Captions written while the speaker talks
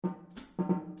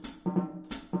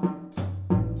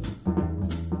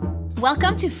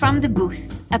Welcome to From the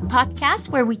Booth, a podcast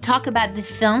where we talk about the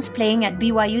films playing at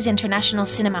BYU's International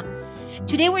Cinema.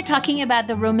 Today we're talking about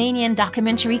the Romanian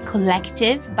documentary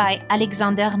Collective by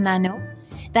Alexander Nano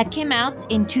that came out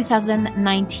in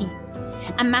 2019.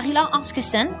 I'm Marie-Laure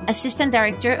Anskersen, Assistant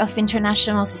Director of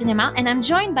International Cinema, and I'm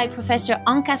joined by Professor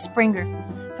Anka Springer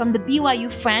from the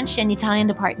BYU French and Italian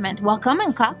Department. Welcome,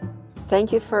 Anka.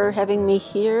 Thank you for having me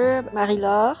here,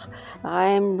 Marie-Laure.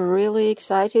 I'm really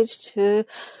excited to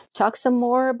talk some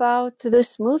more about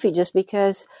this movie, just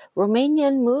because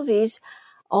Romanian movies,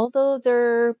 although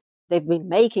they've been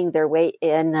making their way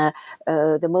in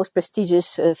the most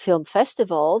prestigious film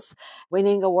festivals,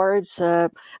 winning awards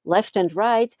left and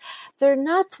right, they're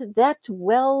not that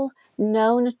well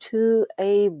known to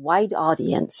a wide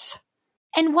audience.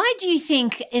 And why do you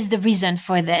think is the reason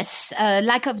for this?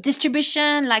 Lack of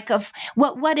distribution, lack of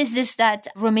what is this that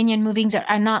Romanian movies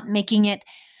are not making it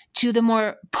to the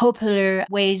more popular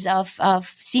ways of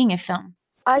seeing a film?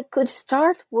 I could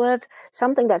start with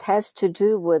something that has to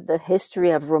do with the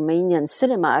history of Romanian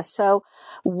cinema. So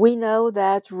we know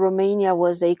that Romania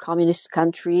was a communist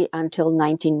country until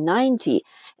 1990,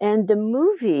 and the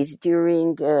movies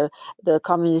during the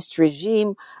communist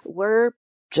regime were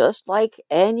just like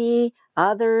any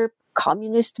other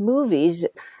communist movies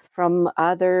from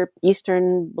other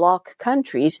Eastern Bloc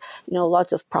countries,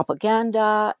 lots of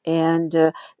propaganda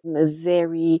and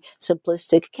very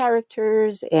simplistic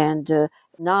characters and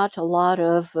not a lot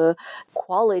of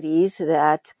qualities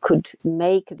that could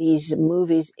make these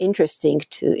movies interesting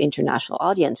to international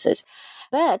audiences.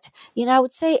 But, I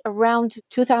would say around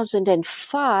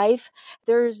 2005,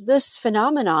 there's this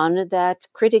phenomenon that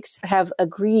critics have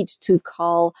agreed to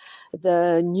call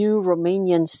the new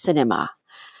Romanian cinema.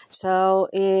 So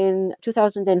in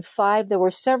 2005, there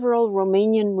were several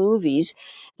Romanian movies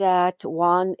that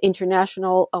won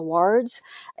international awards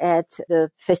at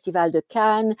the Festival de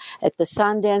Cannes, at the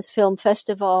Sundance Film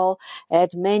Festival,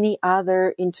 at many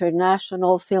other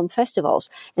international film festivals.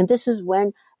 And this is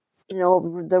when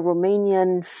the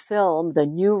Romanian film, the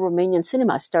new Romanian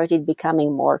cinema, started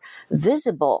becoming more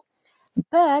visible.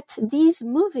 But these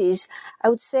movies, I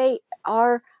would say,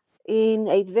 are in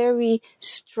a very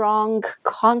strong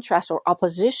contrast or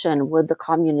opposition with the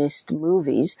communist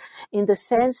movies, in the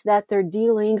sense that they're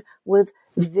dealing with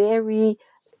very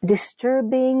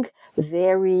disturbing,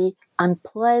 very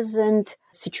unpleasant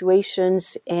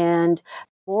situations and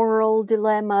moral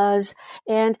dilemmas.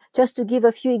 And just to give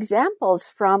a few examples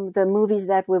from the movies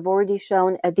that we've already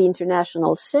shown at the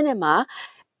international cinema,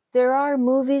 there are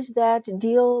movies that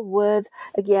deal with,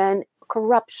 again,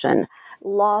 corruption,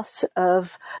 loss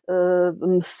of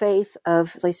faith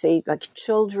of, let's say, like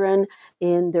children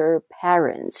in their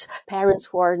parents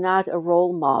who are not a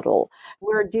role model.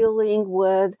 We're dealing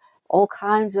with all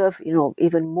kinds of,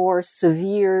 even more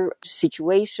severe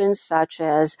situations, such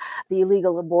as the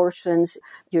illegal abortions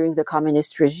during the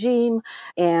communist regime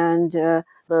and the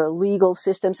legal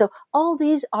system. So all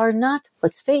these are not,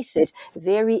 let's face it,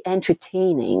 very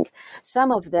entertaining. Some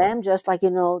of them, just like,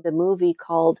 the movie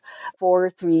called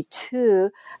 432,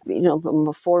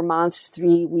 4 months,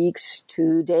 3 weeks,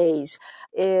 2 days,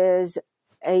 is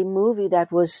a movie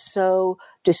that was so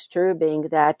disturbing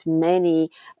that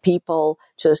many people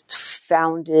just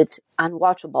found it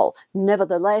unwatchable.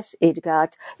 Nevertheless, it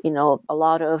got, a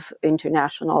lot of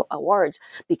international awards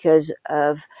because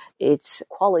of its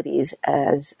qualities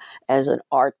as an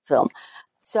art film.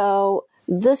 So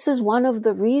this is one of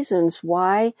the reasons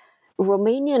why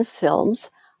Romanian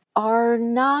films are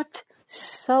not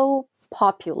so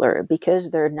popular,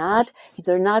 because they're not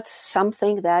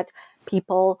something that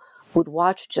people would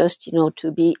watch just,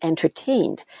 to be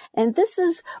entertained. And this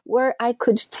is where I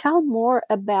could tell more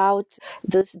about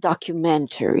this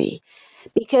documentary,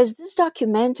 because this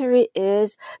documentary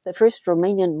is the first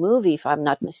Romanian movie, if I'm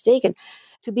not mistaken,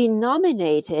 to be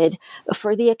nominated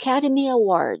for the Academy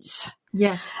Awards.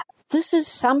 Yes. This is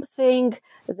something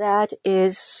that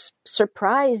is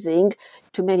surprising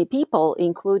to many people,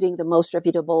 including the most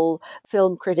reputable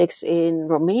film critics in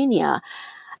Romania.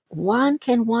 One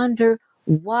can wonder,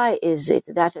 why is it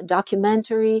that a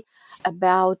documentary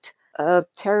about a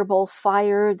terrible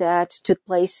fire that took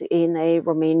place in a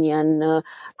Romanian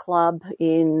club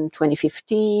in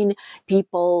 2015,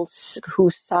 people who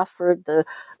suffered the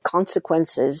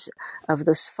consequences of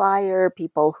this fire,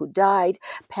 people who died,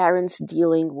 parents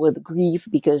dealing with grief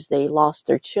because they lost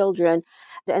their children,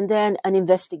 and then an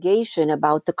investigation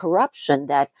about the corruption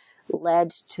that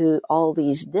led to all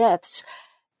these deaths.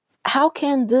 How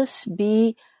can this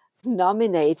be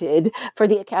nominated for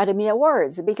the Academy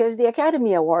Awards? Because the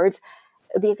Academy Awards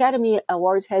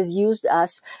has used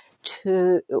us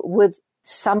with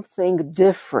something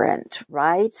different,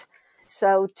 right?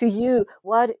 So to you,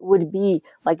 what would be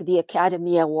like the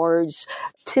Academy Awards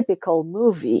typical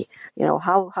movie?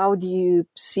 How do you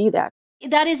see that?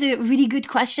 That is a really good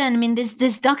question. I mean,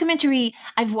 this documentary,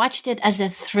 I've watched it as a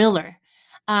thriller.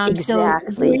 So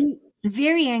Exactly. very,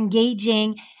 very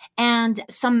engaging. And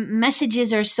some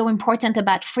messages are so important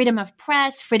about freedom of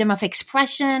press, freedom of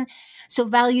expression. So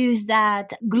values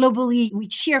that globally we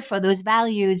cheer for those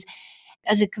values.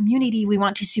 As a community, we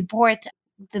want to support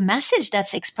the message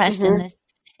that's expressed in Mm-hmm. this.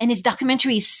 And this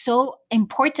documentary is so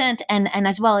important and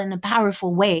as well in a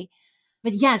powerful way.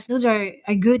 But yes, those are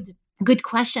good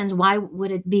questions. Why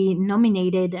would it be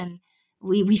nominated? And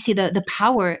we see the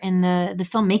power in the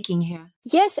filmmaking here.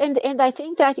 Yes, and I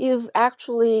think that you've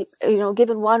actually,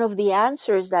 given one of the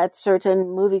answers that certain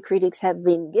movie critics have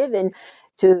been given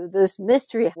to this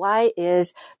mystery. Why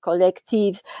is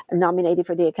Collective nominated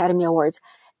for the Academy Awards?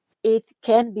 It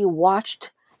can be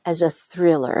watched as a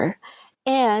thriller.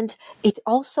 And it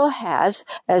also has,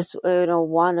 as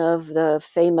one of the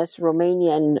famous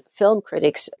Romanian film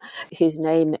critics, his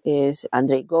name is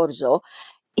Andrei Gorzo,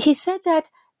 he said that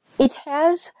it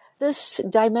has this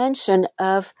dimension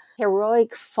of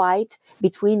heroic fight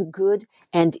between good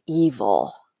and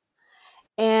evil.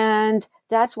 And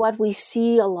that's what we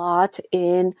see a lot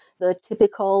in the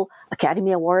typical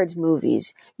Academy Awards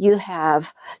movies. You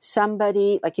have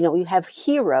somebody, you have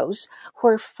heroes who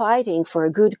are fighting for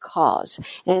a good cause,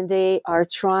 and they are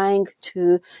trying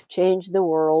to change the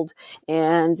world,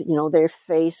 and, they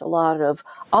face a lot of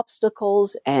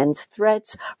obstacles and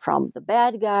threats from the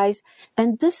bad guys.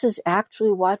 And this is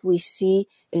actually what we see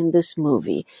in this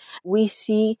movie. We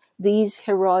see these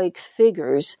heroic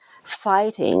figures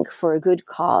fighting for a good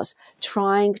cause,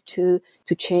 trying to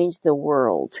change the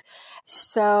world.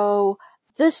 So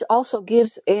this also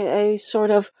gives a sort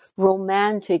of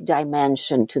romantic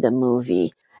dimension to the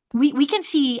movie. We can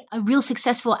see a real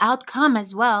successful outcome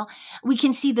as well. We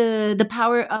can see the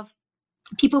power of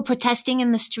people protesting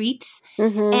in the streets,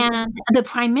 Mm-hmm. and the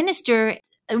prime minister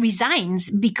resigns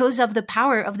because of the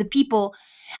power of the people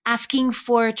asking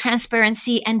for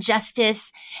transparency and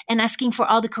justice and asking for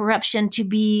all the corruption to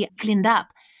be cleaned up.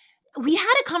 We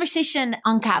had a conversation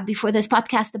on CAP before this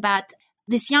podcast about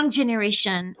this young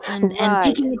generation and Right.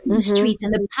 taking it to the Mm-hmm. streets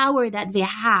and the power that they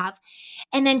have,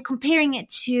 and then comparing it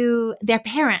to their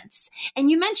parents. And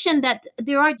you mentioned that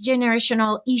there are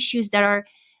generational issues that are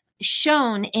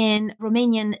shown in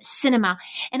Romanian cinema.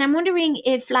 And I'm wondering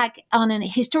if, like, on an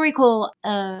historical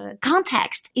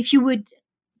context, if you would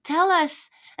tell us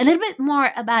a little bit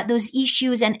more about those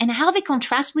issues and how they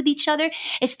contrast with each other,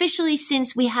 especially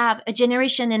since we have a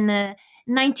generation in the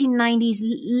 1990s,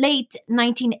 late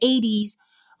 1980s,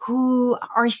 who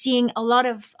are seeing a lot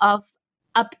of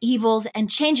upheavals and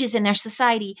changes in their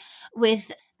society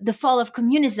with the fall of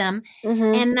communism.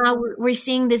 Mm-hmm. And now we're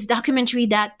seeing this documentary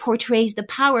that portrays the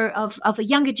power of a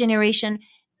younger generation,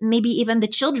 maybe even the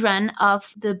children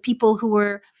of the people who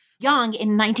were young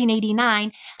in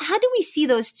 1989. How do we see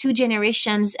those two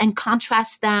generations and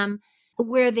contrast them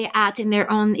where they're at in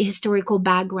their own historical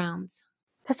backgrounds?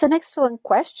 That's an excellent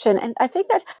question. And I think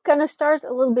that going to start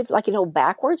a little bit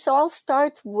backwards. So I'll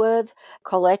start with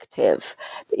Collective,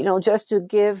 just to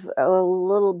give a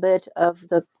little bit of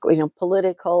the,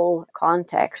 political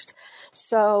context.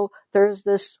 So there's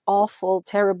this awful,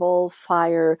 terrible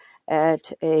fire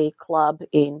at a club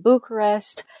in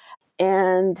Bucharest.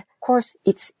 And of course,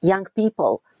 it's young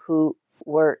people who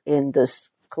were in this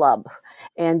club,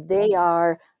 and they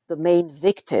are the main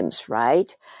victims,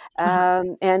 right?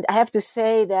 And I have to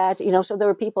say that, so there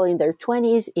were people in their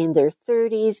 20s, in their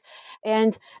 30s.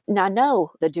 And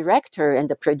Nano, the director and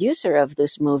the producer of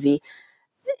this movie,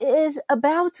 is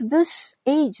about this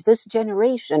age, this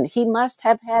generation. He must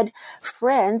have had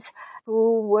friends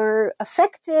who were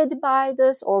affected by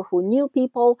this or who knew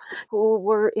people who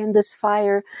were in this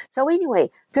fire. So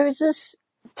anyway, there's this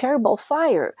terrible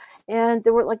fire, and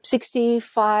there were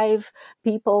 65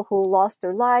 people who lost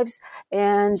their lives,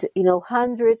 and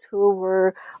hundreds who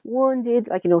were wounded,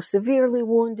 severely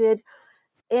wounded.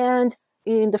 And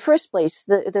in the first place,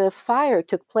 the fire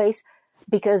took place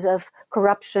because of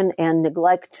corruption and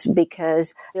neglect,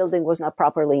 because the building was not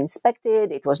properly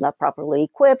inspected, it was not properly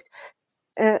equipped,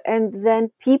 and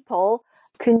then people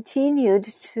continued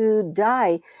to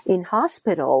die in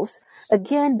hospitals,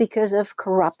 again because of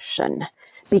corruption,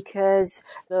 because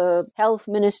the health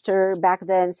minister back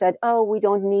then said, oh, we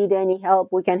don't need any help,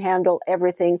 we can handle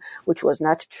everything, which was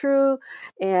not true.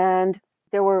 And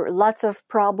there were lots of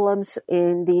problems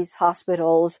in these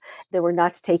hospitals. They were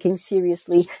not taken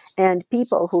seriously. And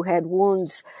people who had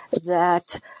wounds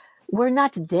that were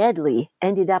not deadly,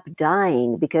 ended up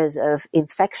dying because of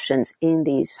infections in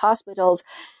these hospitals.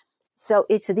 So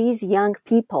it's these young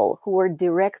people who were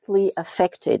directly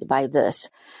affected by this.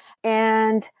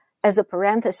 And as a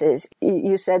parenthesis,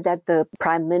 you said that the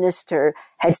prime minister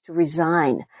had to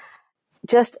resign.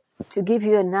 Just to give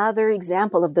you another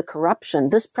example of the corruption,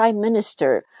 this prime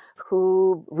minister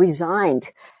who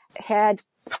resigned had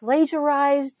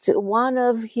plagiarized one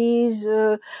of his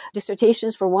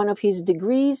dissertations for one of his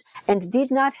degrees and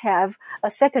did not have a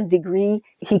second degree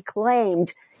he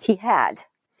claimed he had.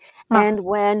 And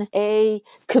when a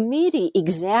committee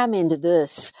examined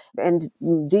this and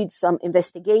did some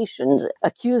investigations,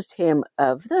 accused him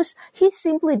of this, he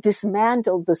simply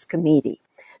dismantled this committee.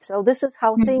 So this is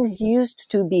how things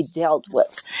used to be dealt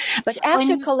with. But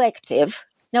after Collective,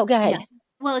 no, go ahead. Yeah.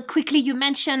 Well, quickly, you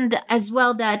mentioned as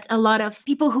well that a lot of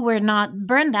people who were not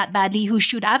burned that badly, who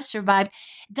should have survived,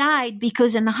 died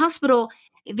because in the hospital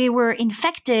they were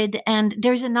infected. And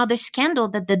there's another scandal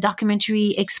that the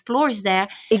documentary explores there.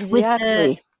 Exactly. With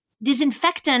the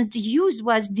disinfectant use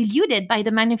was diluted by the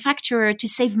manufacturer to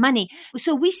save money.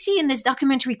 So we see in this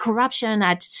documentary corruption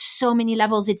at so many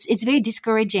levels. It's very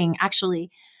discouraging,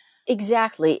 actually.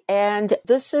 Exactly. And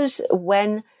this is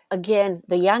when, again,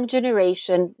 the young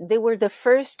generation, they were the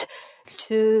first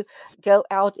to go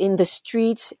out in the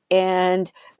streets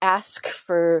and ask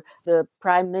for the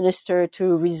prime minister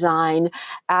to resign,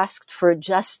 asked for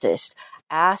justice,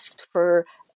 asked for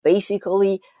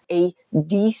basically a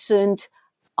decent,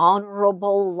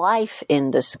 honorable life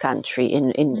in this country,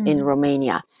 in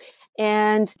Romania.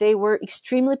 And they were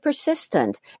extremely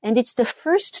persistent. And it's the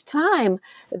first time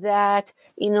that,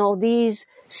 these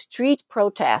street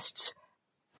protests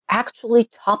actually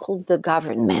toppled the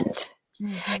government.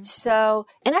 Mm-hmm. So,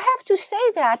 and I have to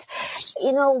say that,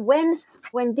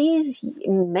 when these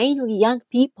mainly young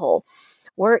people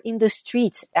were in the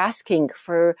streets asking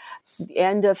for the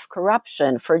end of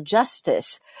corruption, for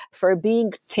justice, for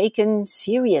being taken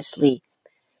seriously,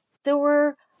 there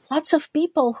were lots of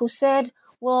people who said,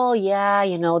 well, yeah,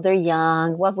 they're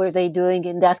young. What were they doing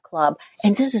in that club?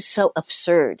 And this is so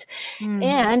absurd. Mm.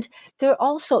 And there are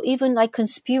also even like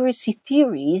conspiracy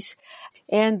theories.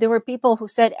 And there were people who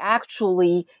said,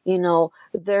 actually,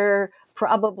 they're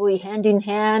probably hand in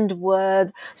hand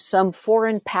with some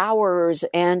foreign powers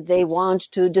and they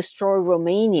want to destroy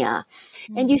Romania.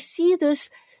 Mm. And you see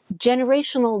this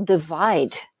generational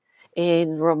divide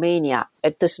in Romania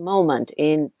at this moment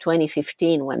in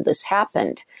 2015 when this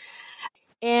happened.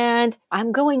 And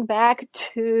I'm going back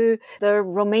to the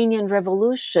Romanian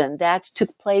Revolution that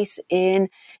took place in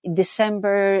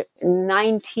December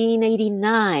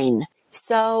 1989.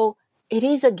 So it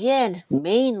is, again,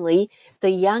 mainly the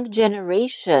young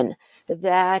generation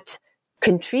that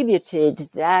contributed,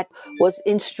 that was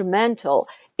instrumental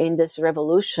in this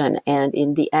revolution and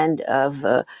in the end of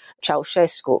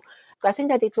Ceausescu. I think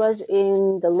that it was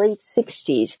in the late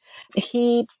 60s.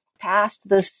 He passed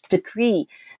this decree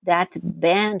that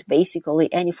banned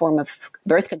basically any form of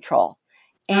birth control.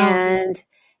 And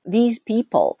these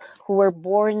people who were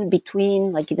born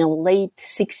between late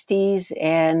 60s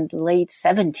and late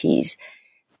 70s,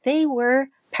 they were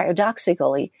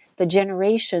paradoxically the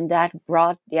generation that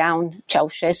brought down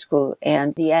Ceausescu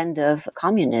and the end of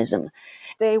communism.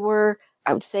 They were,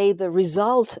 I would say, the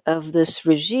result of this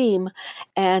regime,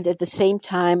 and at the same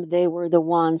time, they were the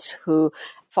ones who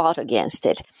fought against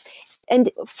it.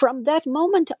 And from that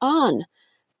moment on,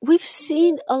 we've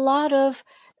seen a lot of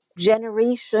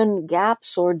generation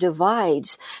gaps or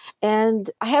divides. And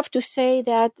I have to say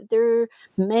that there are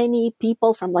many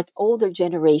people from older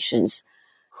generations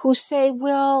who say,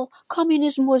 well,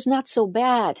 communism was not so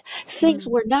bad. Things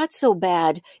were not so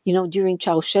bad, during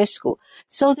Ceausescu.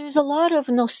 So there's a lot of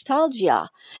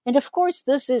nostalgia. And of course,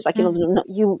 this is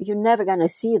you're never going to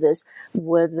see this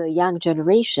with the young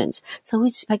generations. So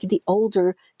it's the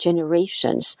older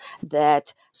generations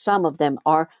that some of them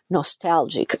are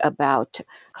nostalgic about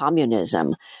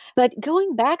communism. But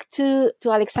going back to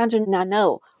Alexandre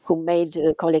Nanot, who made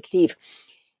Collective,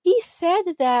 he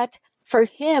said that for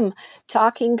him,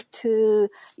 talking to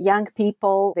young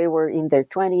people, they were in their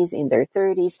 20s, in their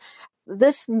 30s,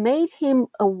 this made him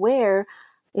aware,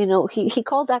 he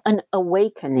called that an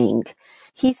awakening.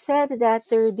 He said that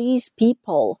there are these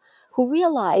people who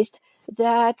realized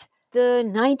that the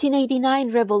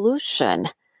 1989 revolution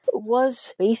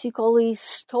was basically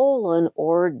stolen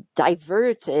or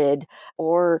diverted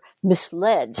or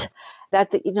misled.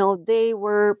 That, they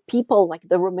were people like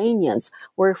the Romanians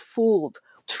were fooled,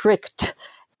 tricked.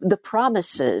 The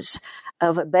promises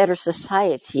of a better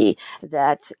society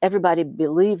that everybody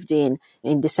believed in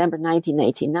December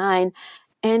 1989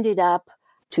 ended up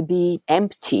to be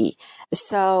empty.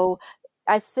 So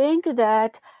I think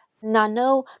that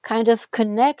Nanou kind of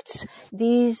connects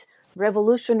these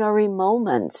revolutionary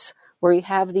moments where you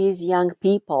have these young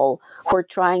people who are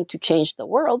trying to change the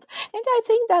world. And I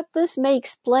think that this may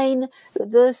explain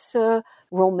this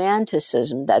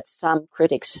romanticism that some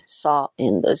critics saw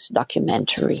in this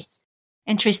documentary.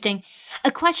 Interesting.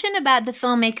 A question about the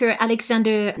filmmaker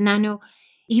Alexander Nanou.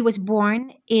 He was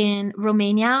born in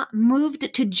Romania,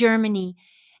 moved to Germany,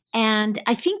 and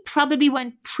I think probably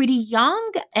went pretty young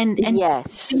and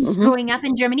Yes. growing up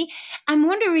in Germany. I'm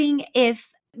wondering if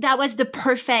that was the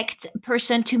perfect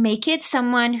person to make it,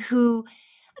 someone who,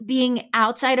 being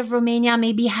outside of Romania,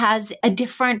 maybe has a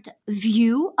different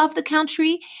view of the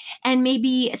country, and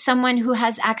maybe someone who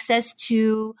has access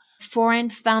to foreign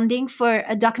funding for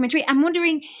a documentary. I'm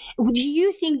wondering, do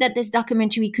you think that this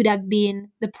documentary could have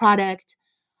been the product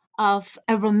of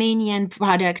a Romanian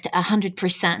product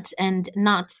 100% and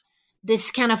not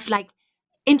this kind of like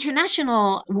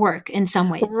international work in some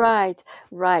ways? Right,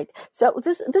 right. So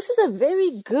this is a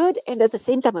very good and at the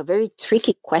same time a very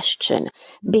tricky question,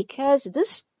 because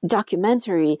this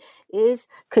documentary is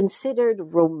considered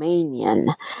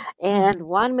Romanian, and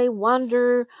one may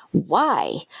wonder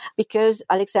why, because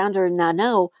Alexander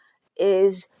Nanou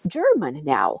is German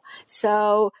now.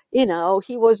 So, he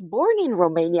was born in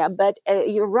Romania, but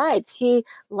you're right, he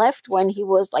left when he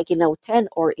was 10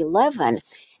 or 11.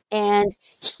 And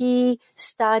he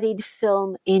studied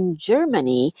film in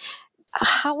Germany.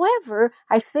 However,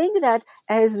 I think that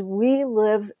as we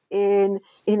live in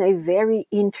a very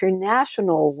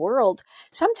international world,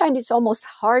 sometimes it's almost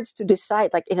hard to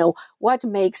decide, what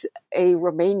makes a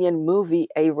Romanian movie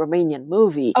a Romanian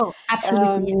movie. Oh,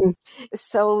 absolutely.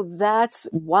 So that's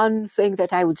one thing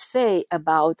that I would say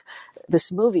about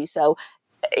this movie. So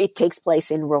it takes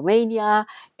place in Romania,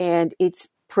 and it's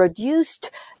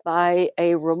produced by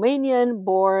a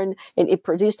Romanian-born, and it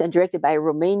produced and directed by a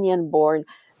Romanian-born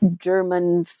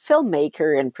German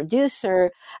filmmaker and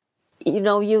producer.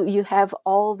 You have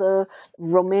all the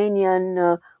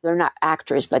Romanian, they're not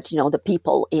actors, but, the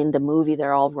people in the movie,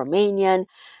 they're all Romanian.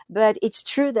 But it's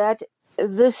true that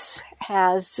this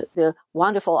has the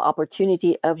wonderful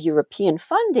opportunity of European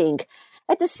funding.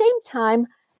 At the same time,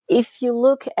 if you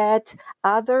look at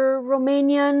other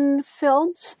Romanian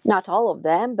films, not all of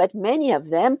them, but many of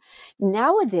them,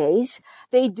 nowadays,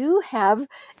 they do have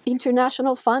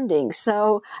international funding.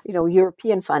 So,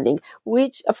 European funding,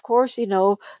 which of course,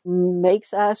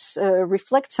 makes us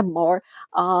reflect some more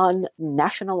on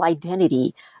national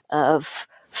identity of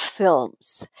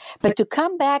films. But to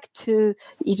come back to,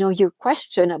 your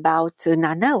question about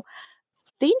Nanou,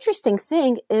 the interesting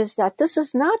thing is that this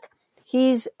is not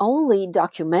his only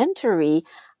documentary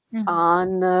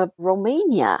on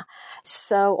Romania,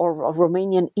 or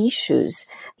Romanian issues.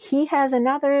 He has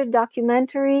another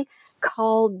documentary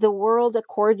called The World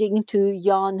According to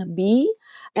Ion B.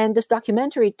 And this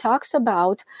documentary talks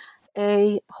about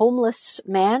a homeless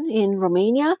man in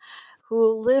Romania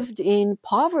who lived in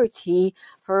poverty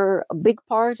for a big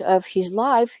part of his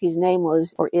life. His name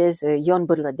is Ion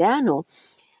Bârlădeanu.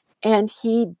 And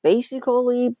he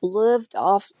basically lived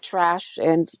off trash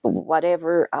and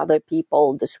whatever other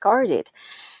people discarded.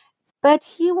 But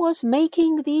he was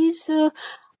making these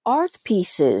art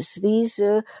pieces, these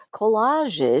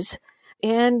collages,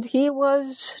 and he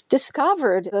was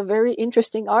discovered a very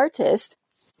interesting artist.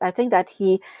 I think that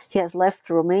he has left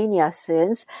Romania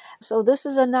since. So this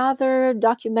is another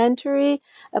documentary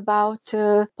about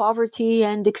poverty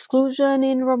and exclusion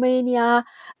in Romania,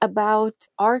 about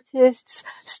artists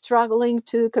struggling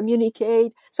to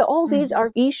communicate. So all these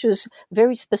are issues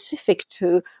very specific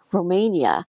to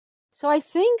Romania. So I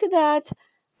think that,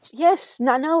 yes,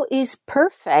 Nanou is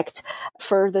perfect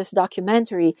for this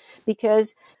documentary,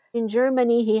 because in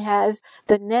Germany, he has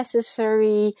the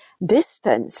necessary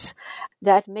distance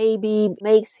that maybe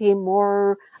makes him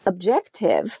more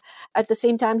objective. At the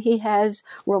same time, he has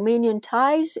Romanian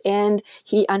ties and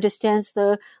he understands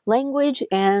the language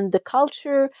and the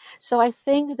culture. So I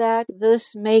think that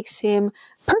this makes him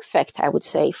perfect, I would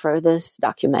say, for this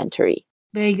documentary.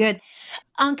 Very good.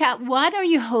 Anka, what are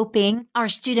you hoping our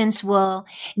students will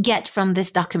get from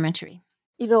this documentary?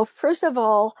 First of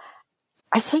all,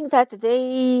 I think that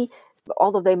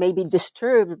although they may be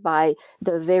disturbed by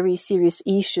the very serious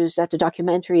issues that the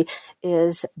documentary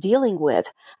is dealing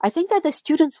with, I think that the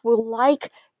students will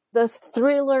like the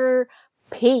thriller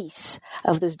pace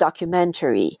of this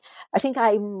documentary. I think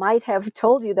I might have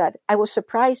told you that I was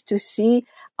surprised to see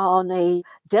on a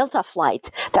Delta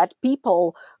flight that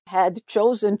people had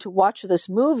chosen to watch this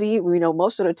movie.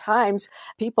 Most of the times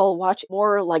people watch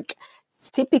more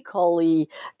typically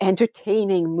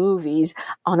entertaining movies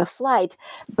on a flight,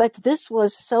 but this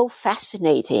was so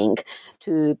fascinating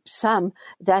to some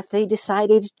that they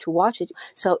decided to watch it.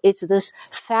 So it's this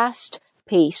fast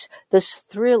pace, this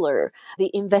thriller,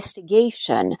 the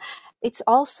investigation. It's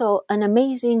also an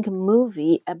amazing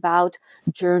movie about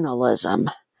journalism.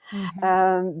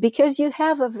 Because you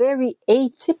have a very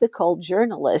atypical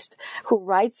journalist who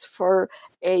writes for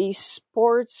a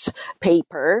sports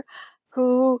paper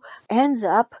who ends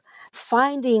up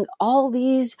finding all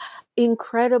these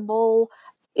incredible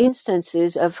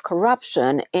instances of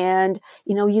corruption, and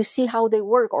you see how they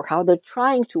work or how they're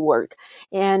trying to work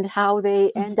and how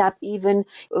they end up even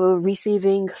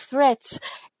receiving threats.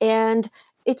 And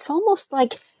it's almost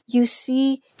like you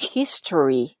see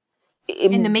history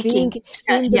In the being making.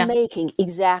 in the Yeah. making.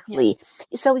 Exactly.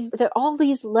 So there are all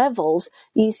these levels.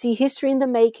 You see history in the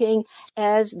making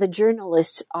as the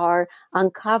journalists are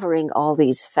uncovering all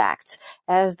these facts,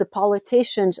 as the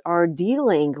politicians are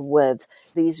dealing with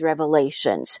these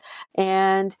revelations.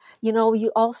 And,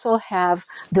 you also have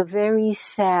the very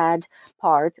sad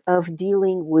part of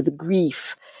dealing with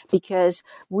grief, because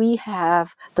we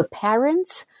have the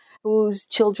parents whose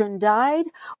children died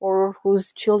or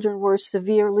whose children were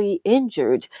severely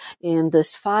injured in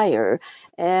this fire.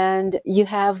 And you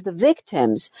have the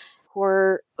victims who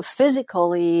are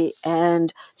physically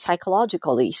and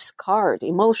psychologically scarred,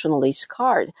 emotionally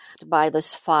scarred by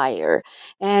this fire,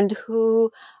 and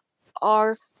who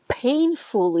are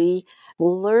painfully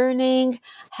learning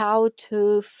how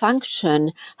to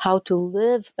function, how to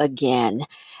live again.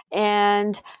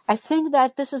 And I think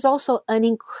that this is also an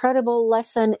incredible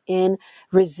lesson in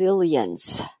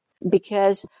resilience,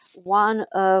 because one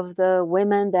of the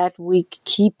women that we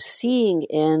keep seeing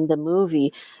in the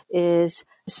movie is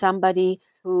somebody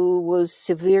who was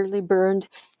severely burned,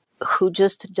 who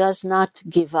just does not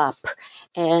give up,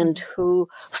 and who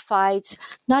fights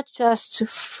not just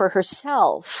for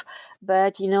herself,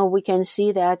 but we can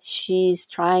see that she's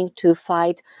trying to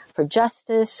fight for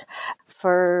justice,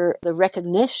 for the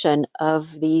recognition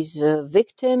of these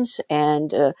victims,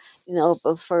 and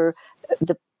for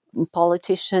the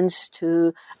politicians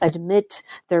to admit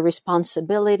their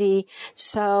responsibility.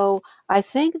 So I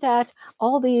think that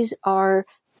all these are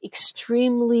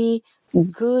extremely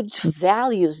good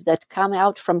values that come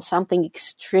out from something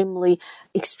extremely,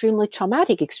 extremely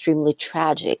traumatic, extremely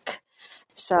tragic.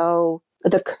 So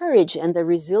the courage and the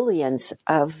resilience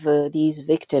of these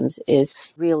victims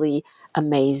is really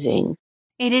amazing.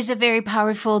 It is a very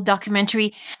powerful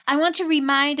documentary. I want to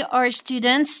remind our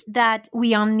students that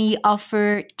we only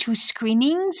offer 2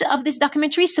 screenings of this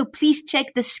documentary. So please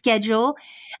check the schedule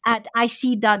at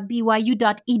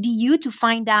ic.byu.edu to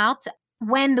find out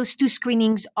when those 2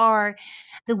 screenings are,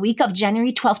 the week of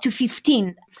January 12th to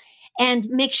 15th. And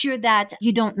make sure that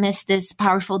you don't miss this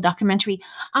powerful documentary.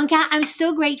 Anka, I'm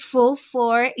so grateful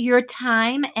for your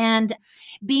time and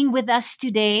being with us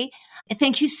today.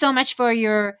 Thank you so much for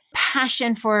your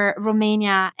passion for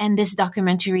Romania and this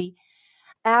documentary.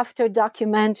 After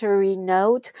documentary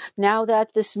note, now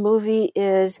that this movie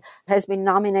has been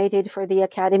nominated for the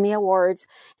Academy Awards,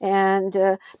 and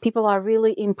people are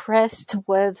really impressed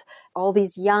with all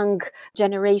these young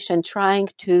generation trying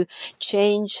to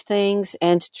change things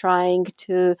and trying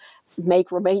to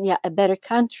make Romania a better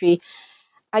country.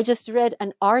 I just read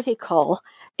an article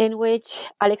in which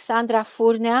Alexandra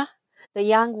Furnea, the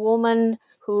young woman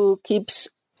who keeps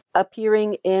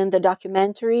appearing in the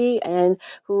documentary and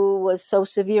who was so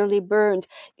severely burned,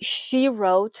 she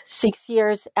wrote 6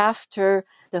 years after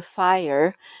the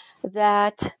fire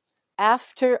that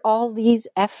after all these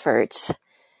efforts,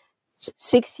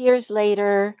 6 years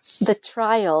later, the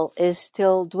trial is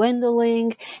still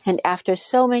dwindling, and after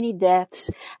so many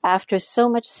deaths, after so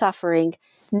much suffering,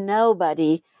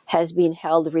 nobody has been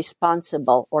held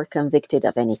responsible or convicted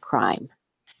of any crime.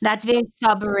 That's very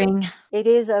sobering. It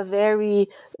is a very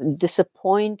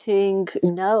disappointing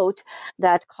note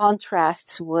that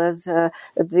contrasts with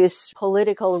this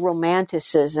political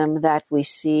romanticism that we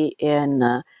see in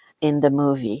the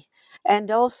movie. And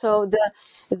also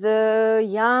the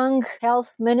young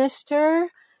health minister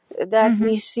that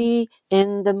we see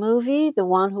in the movie, the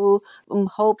one who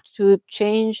hoped to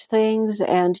change things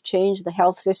and change the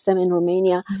health system in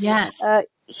Romania. Yes.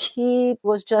 He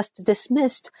was just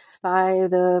dismissed by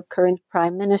the current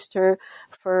prime minister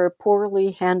for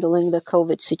poorly handling the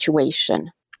COVID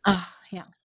situation. Yeah.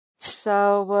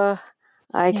 So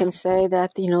I can say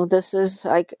that, this is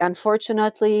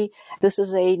unfortunately, this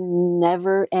is a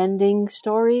never ending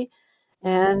story.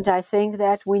 And I think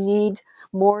that we need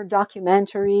more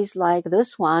documentaries like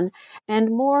this one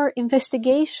and more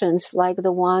investigations like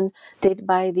the one did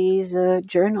by these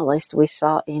journalists we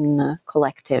saw in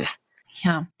Collective.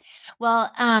 Yeah.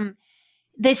 Well,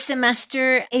 this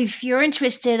semester, if you're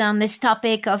interested on this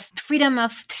topic of freedom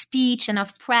of speech and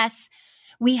of press,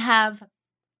 we have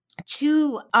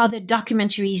 2 other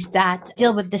documentaries that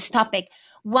deal with this topic.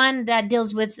 One that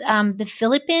deals with the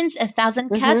Philippines, 1,000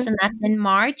 Cuts, and that's in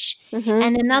March.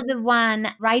 And another one,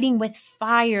 Writing with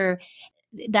Fire,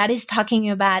 that is talking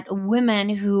about women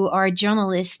who are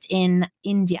journalists in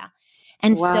India.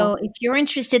 And so if you're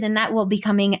interested in that, will be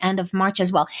coming end of March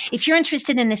as well. If you're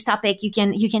interested in this topic, you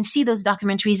can see those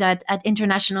documentaries at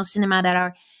International Cinema that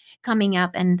are coming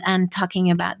up and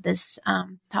talking about this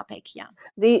topic. Yeah.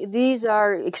 These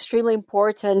are extremely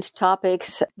important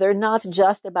topics. They're not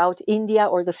just about India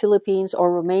or the Philippines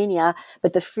or Romania,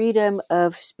 but the freedom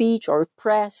of speech or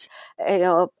press.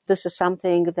 This is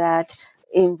something that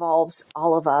involves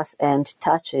all of us and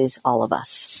touches all of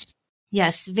us.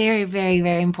 Yes, very, very,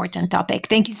 very important topic.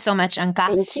 Thank you so much,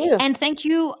 Anka. Thank you. And thank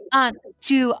you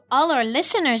to all our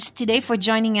listeners today for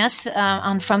joining us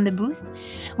on From the Booth.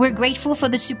 We're grateful for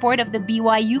the support of the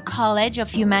BYU College of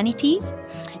Humanities.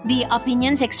 The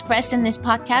opinions expressed in this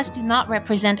podcast do not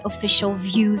represent official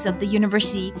views of the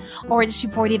university or the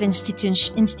supportive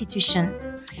institutions.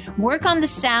 Work on the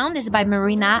sound is by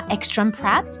Marina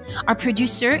Ekstrom-Pratt. Our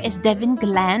producer is Devin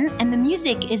Glenn, and the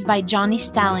music is by Johnny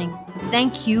Stallings.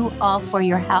 Thank you all for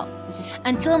your help.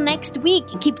 Until next week,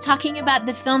 keep talking about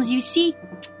the films you see.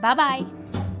 Bye-bye.